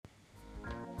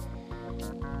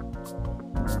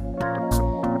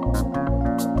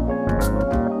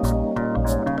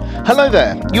Hello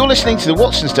there, you're listening to the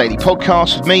Watson's Daily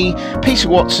Podcast with me, Peter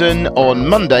Watson, on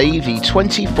Monday the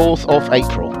 24th of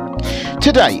April.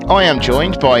 Today I am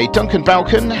joined by Duncan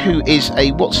who is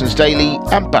a Watson's Daily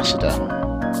ambassador.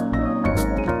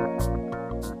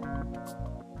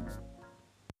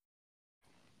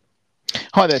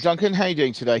 Hi there Duncan, how are you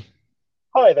doing today?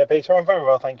 Hi there Peter, I'm very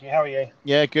well thank you, how are you?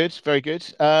 Yeah, good, very good.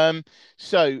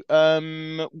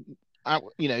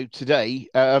 Today,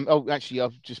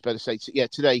 I've just better say,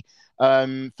 today,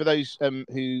 for those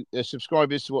who are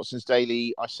subscribers to Watson's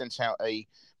Daily, I sent out a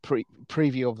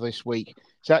preview of this week.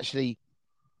 It's actually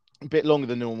a bit longer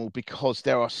than normal because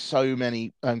there are so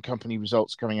many company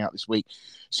results coming out this week.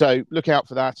 So look out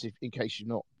for that in case you're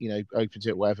not, open to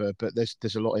it, whatever. But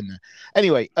there's a lot in there.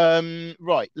 Anyway,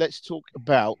 right, let's talk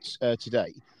about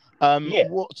today.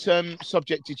 What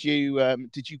subject did you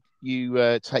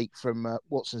take from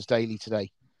Watson's Daily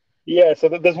today? Yeah, so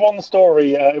there's one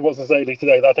story in Watson's Daily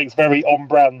today that I think is very on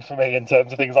brand for me in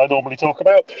terms of things I normally talk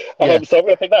about. So I'm going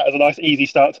to pick that as a nice, easy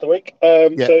start to the week. So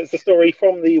it's a story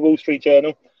from the Wall Street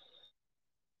Journal.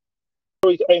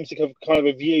 The story aims to give kind of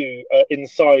a view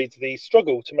inside the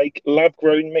struggle to make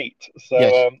lab-grown meat.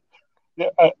 So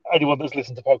anyone that's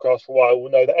listened to podcasts for a while will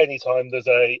know that anytime there's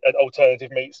an alternative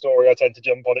meat story, I tend to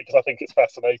jump on it because I think it's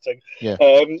fascinating. Yeah.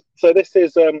 So this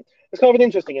is it's kind of an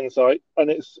interesting insight, and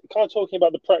it's kind of talking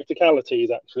about the practicalities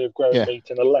actually of growing meat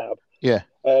in a lab. Yeah.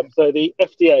 So the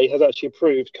FDA has actually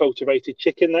approved cultivated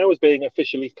chicken now as being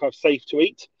officially kind of safe to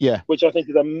eat. Yeah. Which I think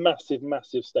is a massive,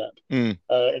 massive step in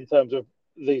terms of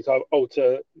these kind of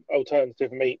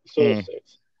alternative meat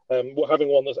sources. Having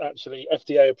one that's actually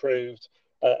FDA approved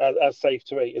as safe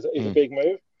to eat is a big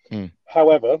move.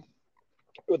 However,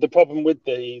 the problem with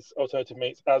these alternative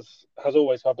meats, as has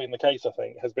always been the case, I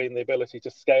think, has been the ability to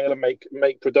scale and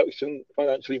make production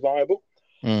financially viable.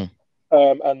 And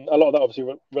a lot of that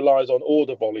obviously relies on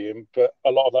order volume, but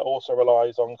a lot of that also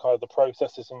relies on kind of the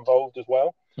processes involved as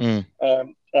well.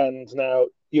 And now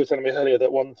you were telling me earlier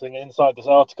that one thing inside this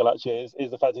article actually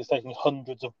is the fact it's taking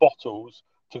hundreds of bottles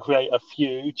to create a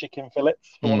few chicken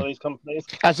fillets for one of these companies.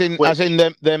 As in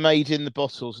they're made in the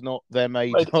bottles, not they're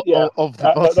made of the bottle.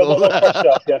 Not crushed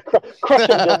up, crush it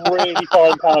into a really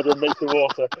fine powder and mix with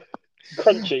water.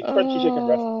 Crunchy chicken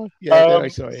breast. Yeah,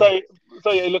 sorry.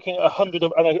 So you're looking at 100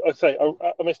 of, and I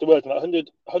missed a word on that,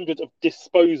 hundreds of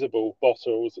disposable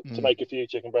bottles to make a few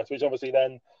chicken breasts, which obviously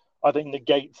then I think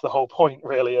negates the whole point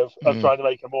really of trying to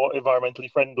make a more environmentally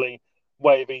friendly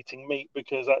way of eating meat,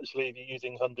 because actually if you're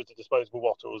using hundreds of disposable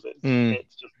bottles,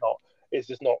 it's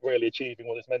just not really achieving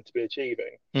what it's meant to be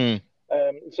achieving.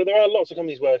 So there are lots of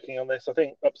companies working on this. I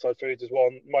think Upside Foods is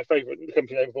one. My favourite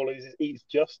company name of all is Eats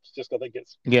Just I think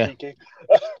it's cheeky,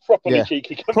 properly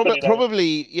cheeky company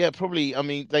Probably. I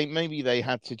mean, they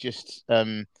had to just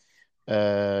choose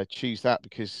that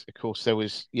because, of course, there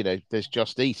was there's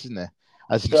Just Eat, isn't there?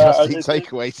 As a Just Eat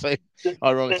takeaway, so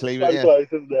ironically, it's so close,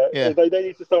 isn't it? Yeah. They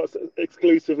need to start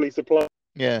exclusively supplying.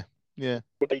 Yeah.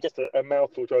 Just a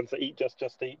mouthful trying to eat, just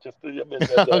eat, just.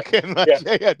 Okay, they're going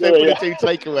to do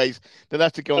takeaways. They'll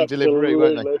have to go on delivery,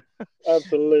 won't they?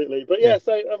 Absolutely, but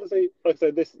so obviously, like I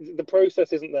said, the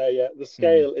process isn't there yet. The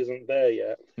scale isn't there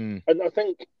yet, and I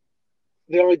think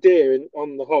the idea,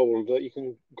 on the whole, that you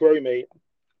can grow meat,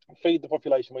 feed the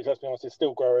population, which, let's be honest, is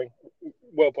still growing.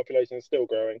 World population is still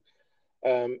growing.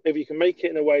 If you can make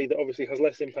it in a way that obviously has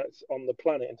less impact on the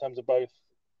planet in terms of both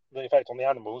the effect on the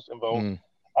animals involved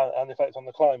and the effect on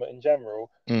the climate in general,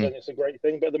 then it's a great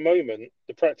thing. But at the moment,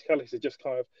 the practicalities are just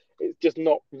it's just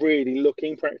not really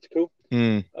looking practical.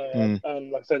 And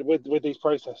like I said, with these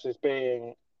processes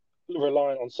being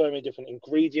reliant on so many different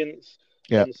ingredients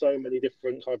and so many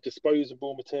different kind of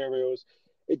disposable materials,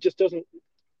 it just doesn't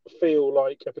feel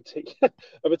like a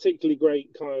particularly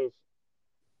great kind of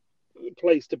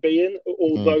place to be in,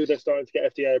 although they're starting to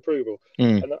get FDA approval.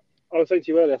 And I was saying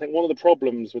to you earlier, I think one of the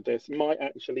problems with this might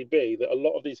actually be that a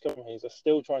lot of these companies are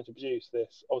still trying to produce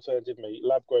this alternative meat,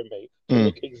 lab-grown meat, to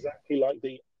look exactly like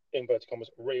the, inverted commas,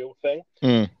 real thing.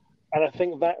 And I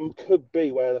think that could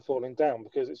be where they're falling down,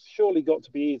 because it's surely got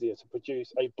to be easier to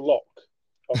produce a block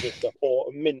of this stuff or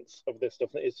a mince of this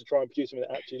stuff than it is to try and produce something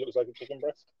that actually looks like a chicken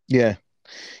breast. Yeah.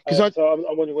 So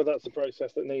I'm wondering whether that's the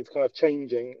process that needs kind of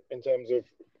changing in terms of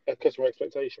a customer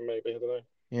expectation, maybe. I don't know.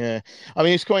 Yeah, I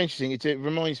mean, it's quite interesting. It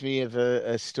reminds me of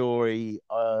a story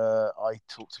I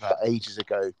talked about ages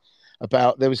ago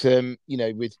about there was so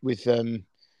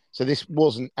this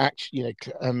wasn't actually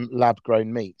lab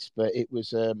grown meat, but it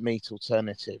was a meat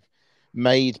alternative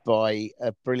made by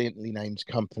a brilliantly named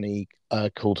company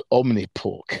called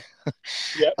Omnipork.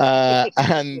 Yep.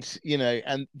 And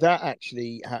and that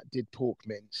actually did pork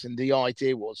mince, and the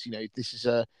idea was, this is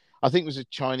I think it was a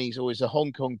Chinese or is a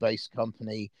Hong Kong based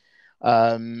company,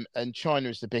 and China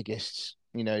is the biggest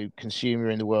consumer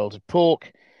in the world of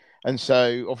pork, and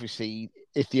so obviously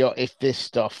if this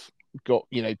stuff got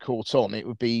caught on, it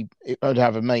would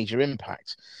have a major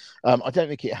impact. I don't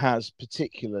think it has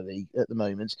particularly at the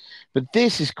moment, but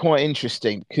this is quite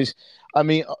interesting because I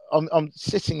mean I'm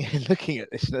sitting here looking at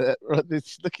this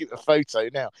looking at the photo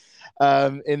now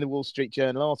in the Wall Street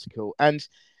Journal article, and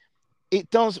it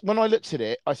does. When I looked at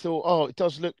it, I thought, oh, it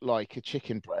does look like a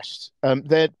chicken breast.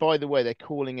 By the way, they're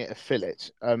calling it a fillet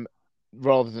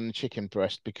rather than a chicken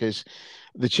breast because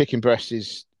the chicken breast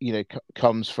is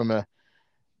comes from a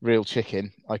real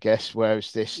chicken, I guess,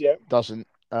 whereas this doesn't.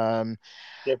 Breast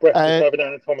is kind of an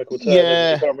anatomical term, isn't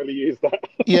it? You can't really use that.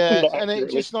 Yeah, and it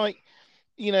just like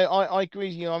I agree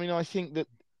with you. I mean, I think that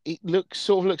it looks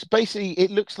basically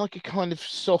it looks like a kind of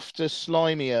softer,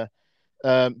 slimier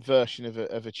version of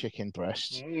a chicken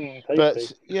breast. But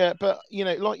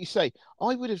like you say,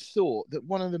 I would have thought that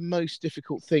one of the most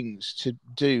difficult things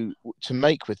to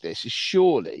make with this is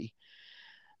surely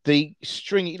the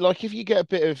stringy. Like if you get a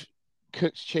bit of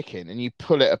cooked chicken and you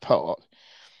pull it apart,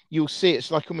 you'll see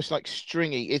it's like almost like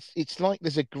stringy. It's like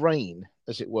there's a grain,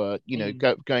 as it were,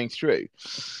 going through.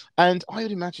 And I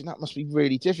would imagine that must be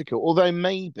really difficult. Although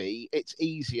maybe it's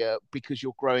easier because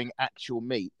you're growing actual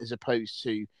meat as opposed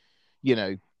to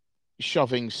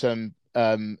shoving some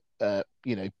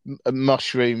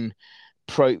mushroom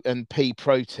and pea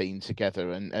protein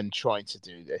together and trying to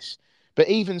do this. But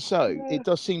even so, it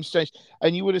does seem strange.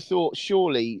 And you would have thought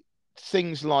surely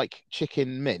things like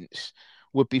chicken mince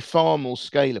would be far more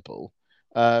scalable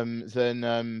than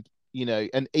and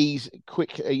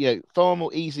far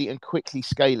more easy and quickly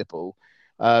scalable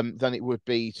than it would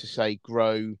be to say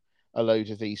grow a load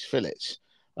of these fillets.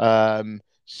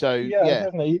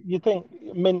 Definitely. You think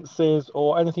minces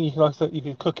or anything you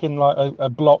could cook in like a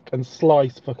block and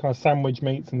slice for kind of sandwich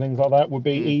meats and things like that would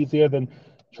be easier than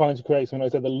trying to create something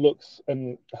like that looks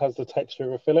and has the texture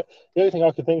of a fillet. The only thing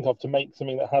I could think of to make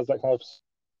something that has that kind of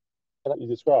that you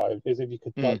described is if you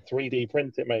could like 3D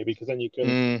print it maybe, because then you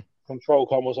can control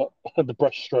almost like the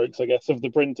brush strokes, I guess, of the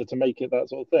printer to make it that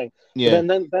sort of thing. Yeah.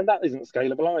 But then that isn't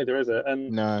scalable either, is it?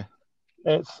 And no.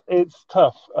 It's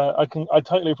tough. I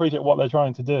totally appreciate what they're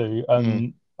trying to do,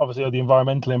 and obviously the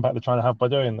environmental impact they're trying to have by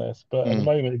doing this. But at the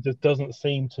moment, it just doesn't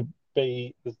seem to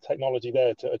be the technology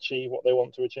there to achieve what they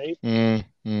want to achieve,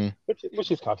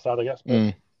 which is kind of sad, I guess.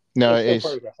 But no, it's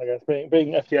still progress, I guess.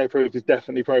 Being FDA approved is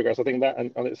definitely progress. I think that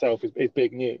on itself is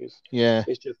big news. Yeah,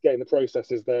 it's just getting the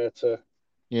processes there to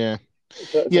match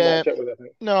up with it, I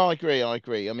think. No, I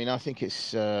agree. I mean, I think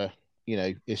it's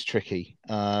it's tricky.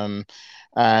 And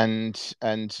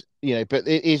but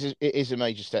it is a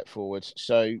major step forward.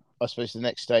 So I suppose the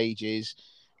next stage is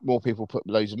more people put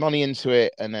loads of money into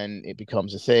it, and then it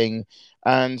becomes a thing.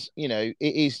 And it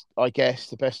is, I guess,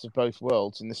 the best of both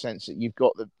worlds in the sense that you've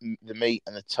got the meat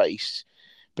and the taste,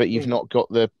 but you've not got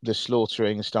the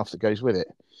slaughtering and stuff that goes with it.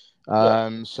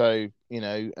 So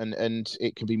and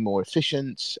it can be more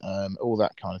efficient, all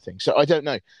that kind of thing. So I don't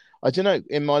know.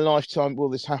 In my lifetime, will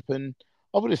this happen?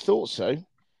 I would have thought so.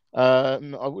 I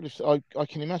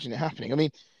can imagine it happening. I mean,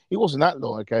 it wasn't that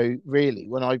long ago, really,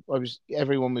 when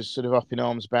everyone was sort of up in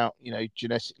arms about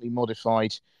genetically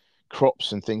modified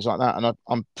crops and things like that, and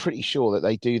I'm pretty sure that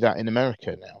they do that in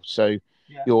America now. So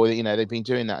they've been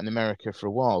doing that in America for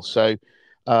a while. So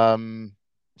I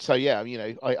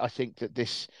think that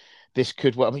this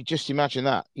could work. I mean, just imagine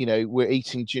that we're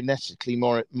eating genetically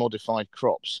modified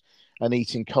crops and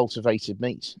eating cultivated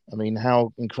meat. I mean,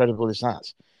 how incredible is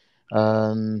that?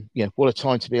 What a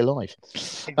time to be alive.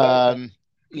 Exactly.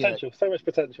 Potential, so much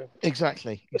potential.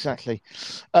 Exactly.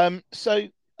 So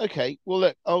okay, well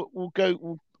look,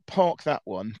 we'll park that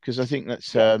one because I think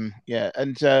that's and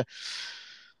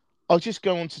I'll just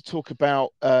go on to talk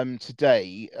about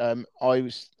today. I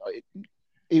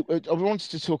wanted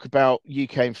to talk about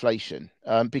UK inflation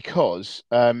because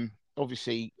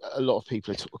obviously a lot of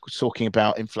people are talking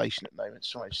about inflation at the moment.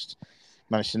 Sorry, I just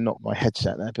managed to knock my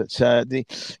headset there. But so a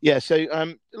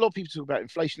lot of people talk about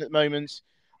inflation at the moment.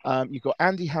 You've got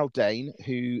Andy Haldane,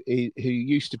 who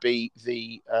used to be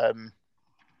the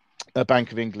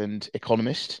Bank of England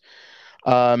economist,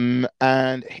 and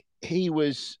he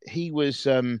is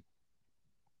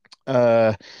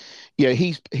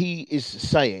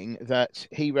saying that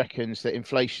he reckons that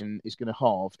inflation is going to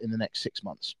halve in the next 6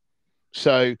 months.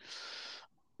 So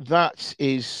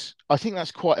I think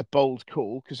that's quite a bold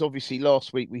call, because obviously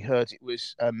last week we heard it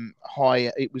was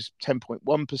higher. It was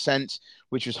 10.1%,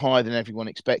 which was higher than everyone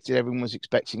expected. Everyone was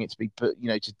expecting it to be,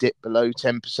 to dip below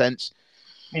 10%.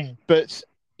 But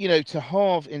to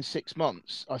halve in 6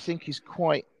 months, I think is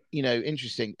quite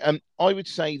interesting. I would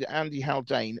say that Andy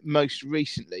Haldane most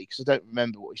recently, because I don't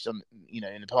remember what he's done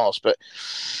in the past, but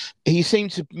he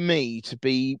seemed to me to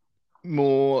be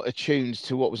more attuned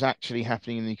to what was actually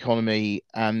happening in the economy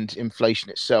and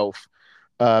inflation itself,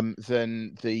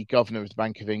 than the governor of the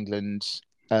Bank of England,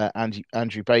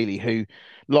 Andrew Bailey, who,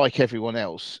 like everyone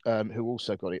else, who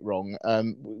also got it wrong,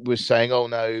 was saying, "Oh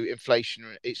no,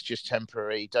 inflation, it's just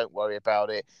temporary. Don't worry about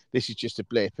it. This is just a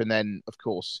blip." And then, of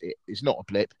course, it is not a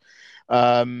blip,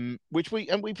 which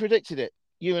we predicted it.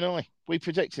 You and I, we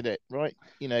predicted it, right?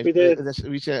 We did.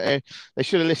 They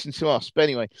should have listened to us. But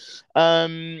anyway,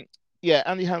 yeah,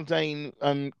 Andy Haldane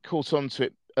caught on to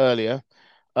it earlier.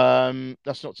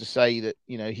 That's not to say that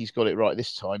he's got it right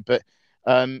this time, but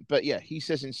yeah, he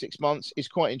says in 6 months. It's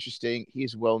quite interesting. He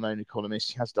is a well-known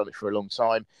economist. He has done it for a long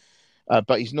time,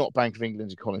 but he's not Bank of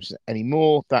England's economist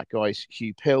anymore. That guy's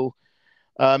Hugh Pill.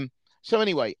 So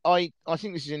anyway, I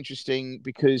think this is interesting,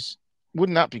 because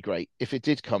wouldn't that be great if it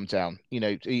did come down?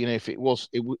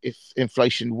 If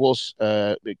inflation was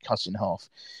cut in half.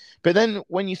 But then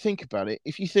when you think about it,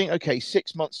 if you think, okay,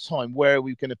 6 months' time, where are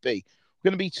we going to be? We're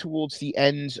going to be towards the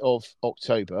end of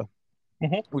October.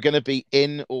 Mm-hmm. We're going to be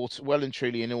in autumn, well and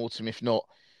truly in autumn, if not,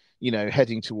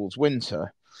 heading towards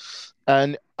winter.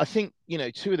 And I think,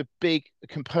 two of the big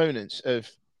components of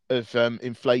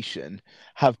inflation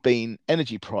have been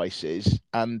energy prices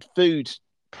and food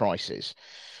prices.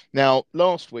 Now,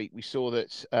 last week we saw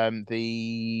that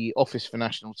the Office for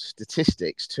National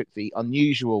Statistics took the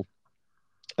unusual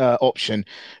option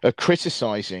of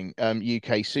criticising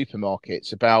UK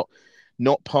supermarkets about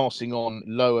not passing on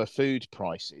lower food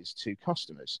prices to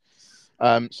customers.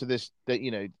 So there's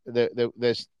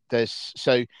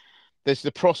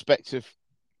the prospect of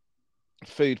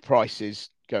food prices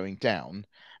going down,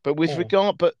 but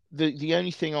the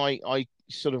only thing I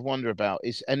sort of wonder about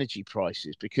is energy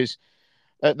prices, because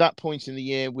at that point in the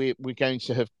year we're going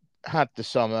to have had the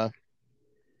summer.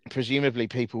 Presumably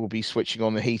people will be switching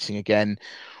on the heating again.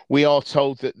 We are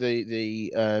told that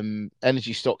the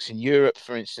energy stocks in Europe,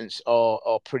 for instance,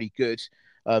 are pretty good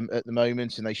at the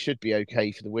moment, and they should be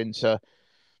okay for the winter.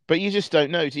 But you just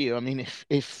don't know, do you? I mean,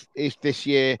 if this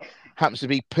year happens to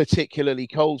be particularly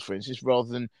cold, for instance, rather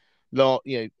than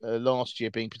last year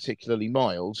being particularly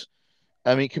mild,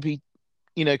 I mean, it could be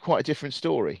quite a different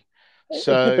story.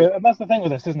 So, it could be, and that's the thing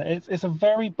with this, isn't it? It's a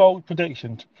very bold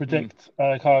prediction to predict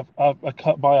kind of a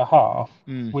cut by a half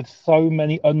with so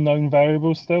many unknown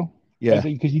variables still. Yeah,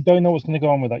 because you don't know what's going to go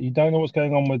on with that. You don't know what's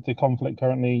going on with the conflict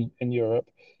currently in Europe.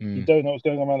 You don't know what's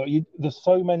going on around that. There's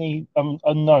so many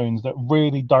unknowns that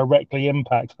really directly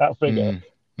impact that figure.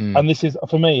 And this is,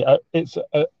 for me,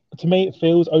 to me, it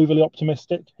feels overly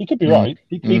optimistic. He could be right.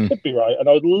 He could be right, and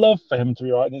I would love for him to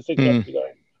be right. And in 6 months to go,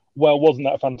 well, wasn't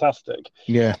that fantastic?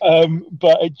 Yeah.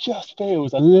 But it just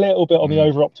feels a little bit on the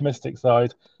over optimistic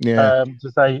side. Yeah.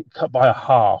 To say cut by a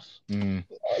half,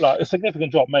 like a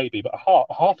significant drop maybe, but a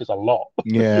half is a lot.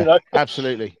 Yeah,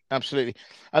 absolutely.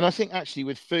 And I think actually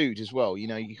with food as well,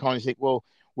 you kind of think, well,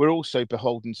 we're also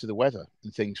beholden to the weather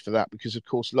and things for that, because of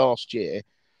course last year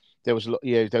there was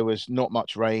there was not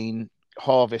much rain.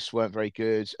 Harvests weren't very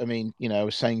good. I mean, I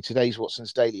was saying today's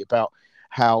Watson's Daily about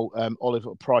how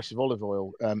price of olive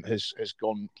oil has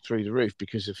gone through the roof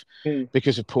because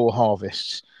of poor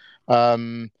harvests.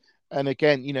 And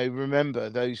again, remember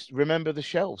the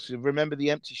shelves, remember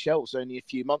the empty shelves only a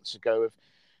few months ago of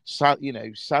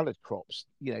salad crops,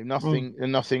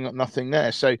 nothing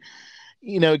there. So,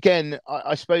 again,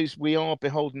 I suppose we are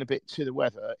beholden a bit to the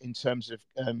weather in terms of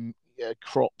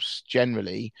crops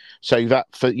generally. So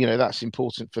that's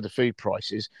important for the food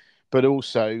prices, but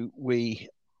also we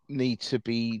need to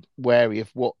be wary of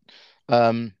what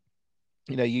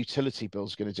utility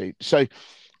bills are going to do. So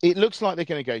it looks like they're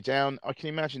going to go down. I can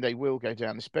imagine they will go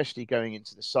down, especially going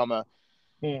into the summer.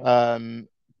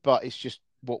 But it's just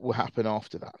what will happen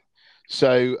after that.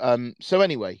 So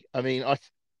anyway, I mean,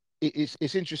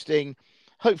 it's interesting.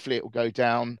 Hopefully it will go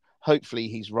down. Hopefully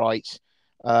he's right.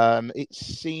 It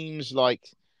seems like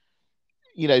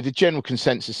the general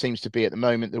consensus seems to be at the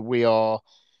moment that we are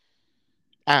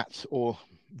at or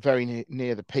very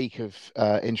near the peak of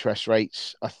interest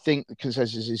rates. I think the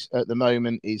consensus is at the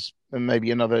moment is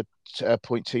maybe another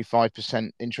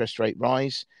 0.25% interest rate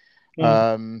rise.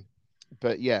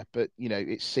 But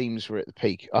it seems we're at the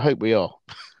peak. I hope we are.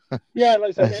 Yeah,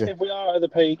 like I said, if we are at the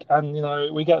peak and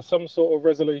we get some sort of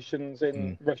resolutions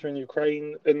in Russia and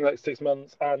Ukraine in the next 6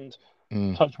 months, and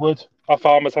touch wood, our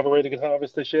farmers have a really good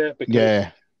harvest this year, because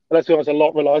let's be honest, a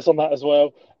lot relies on that as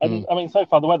well. And I mean, so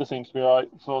far the weather seems to be right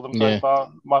for them so far.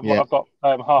 I've got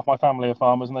half my family are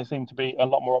farmers, and they seem to be a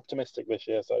lot more optimistic this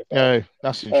year so far. Oh,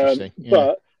 that's interesting.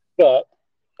 But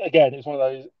again, it's one of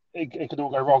those. It could all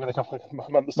go wrong in a couple of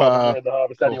months' time when we're in the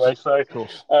harvest anyway. So, of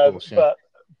course,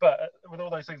 but with all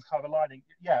those things kind of aligning,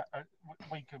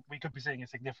 we could be seeing a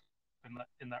significant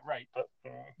in that rate, but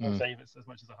I'd say it's as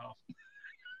much as a half.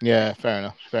 Yeah, fair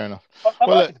enough. I'd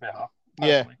like it to be a half.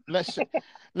 Personally. Yeah,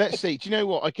 let's see. Do you know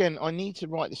what? Again, I need to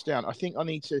write this down. I think I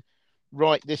need to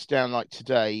write this down, like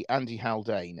today, Andy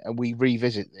Haldane, and we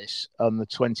revisit this on the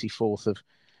 24th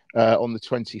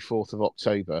of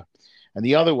October. And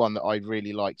the other one that I'd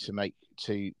really like to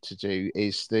do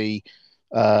is the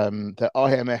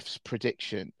IMF's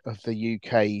prediction of the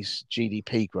UK's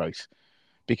GDP growth,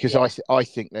 because I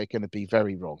think they're going to be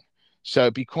very wrong. So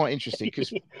it'd be quite interesting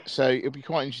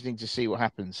to see what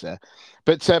happens there.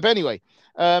 But anyway,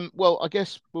 well, I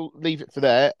guess we'll leave it for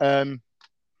there.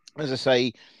 As I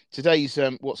say, today's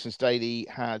Watson's Daily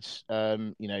had how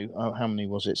many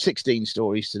was it? 16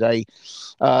 stories today.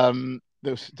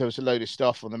 There was a load of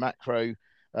stuff on the macro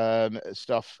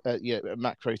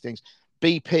macro things.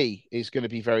 BP is going to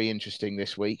be very interesting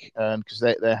this week because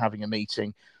they're having a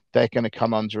meeting. They're going to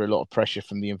come under a lot of pressure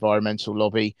from the environmental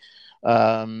lobby.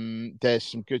 There's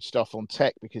some good stuff on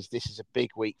tech, because this is a big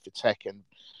week for tech, and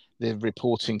the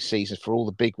reporting season for all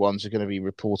the big ones are going to be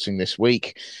reporting this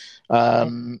week.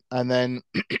 And then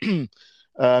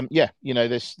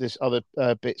there's other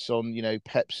bits on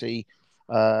Pepsi.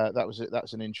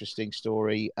 That's an interesting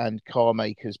story, and car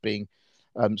makers being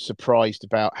surprised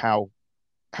about how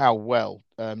well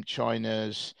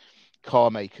China's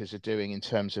car makers are doing in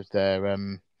terms of their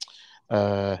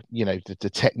the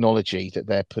technology that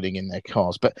they're putting in their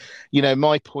cars. But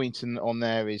my point on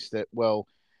there is that, well,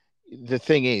 the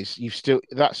thing is,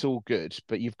 that's all good,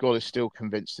 but you've got to still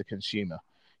convince the consumer,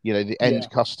 the end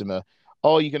customer.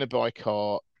 Are you going to buy a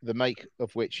car, the make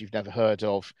of which you've never heard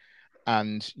of,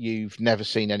 and you've never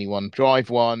seen anyone drive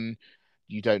one?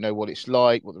 You don't know what it's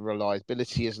like, what the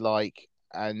reliability is like,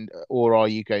 or are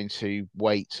you going to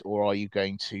wait, or are you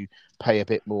going to pay a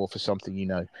bit more for something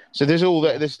So there's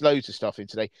there's loads of stuff in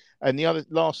today. And the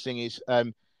last thing is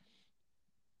I'm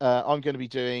going to be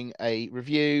doing a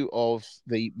review of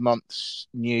the month's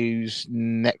news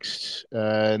next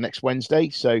Wednesday.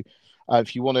 So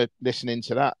if you want to listen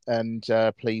into that, and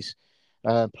please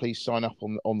sign up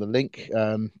on the link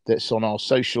that's on our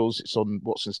socials. It's on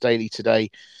Watson's Daily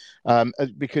today.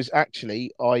 Because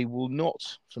actually I will not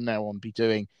from now on be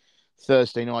doing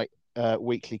Thursday night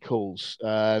weekly calls.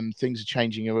 Things are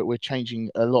changing. We're changing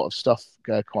a lot of stuff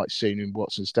quite soon in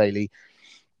Watson's Daily.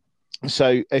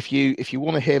 So if you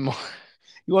want to hear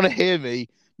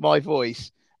my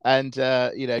voice, and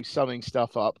summing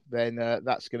stuff up, then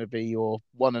that's going to be your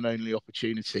one and only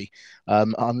opportunity,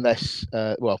 unless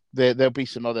there'll be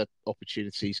some other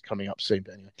opportunities coming up soon.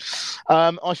 But anyway,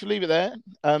 I shall leave it there.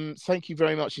 Thank you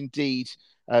very much indeed,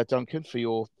 Duncan, for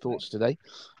your thoughts today,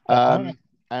 and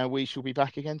we shall be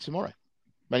back again tomorrow.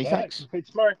 Many thanks.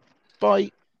 Tomorrow.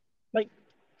 Bye. Bye.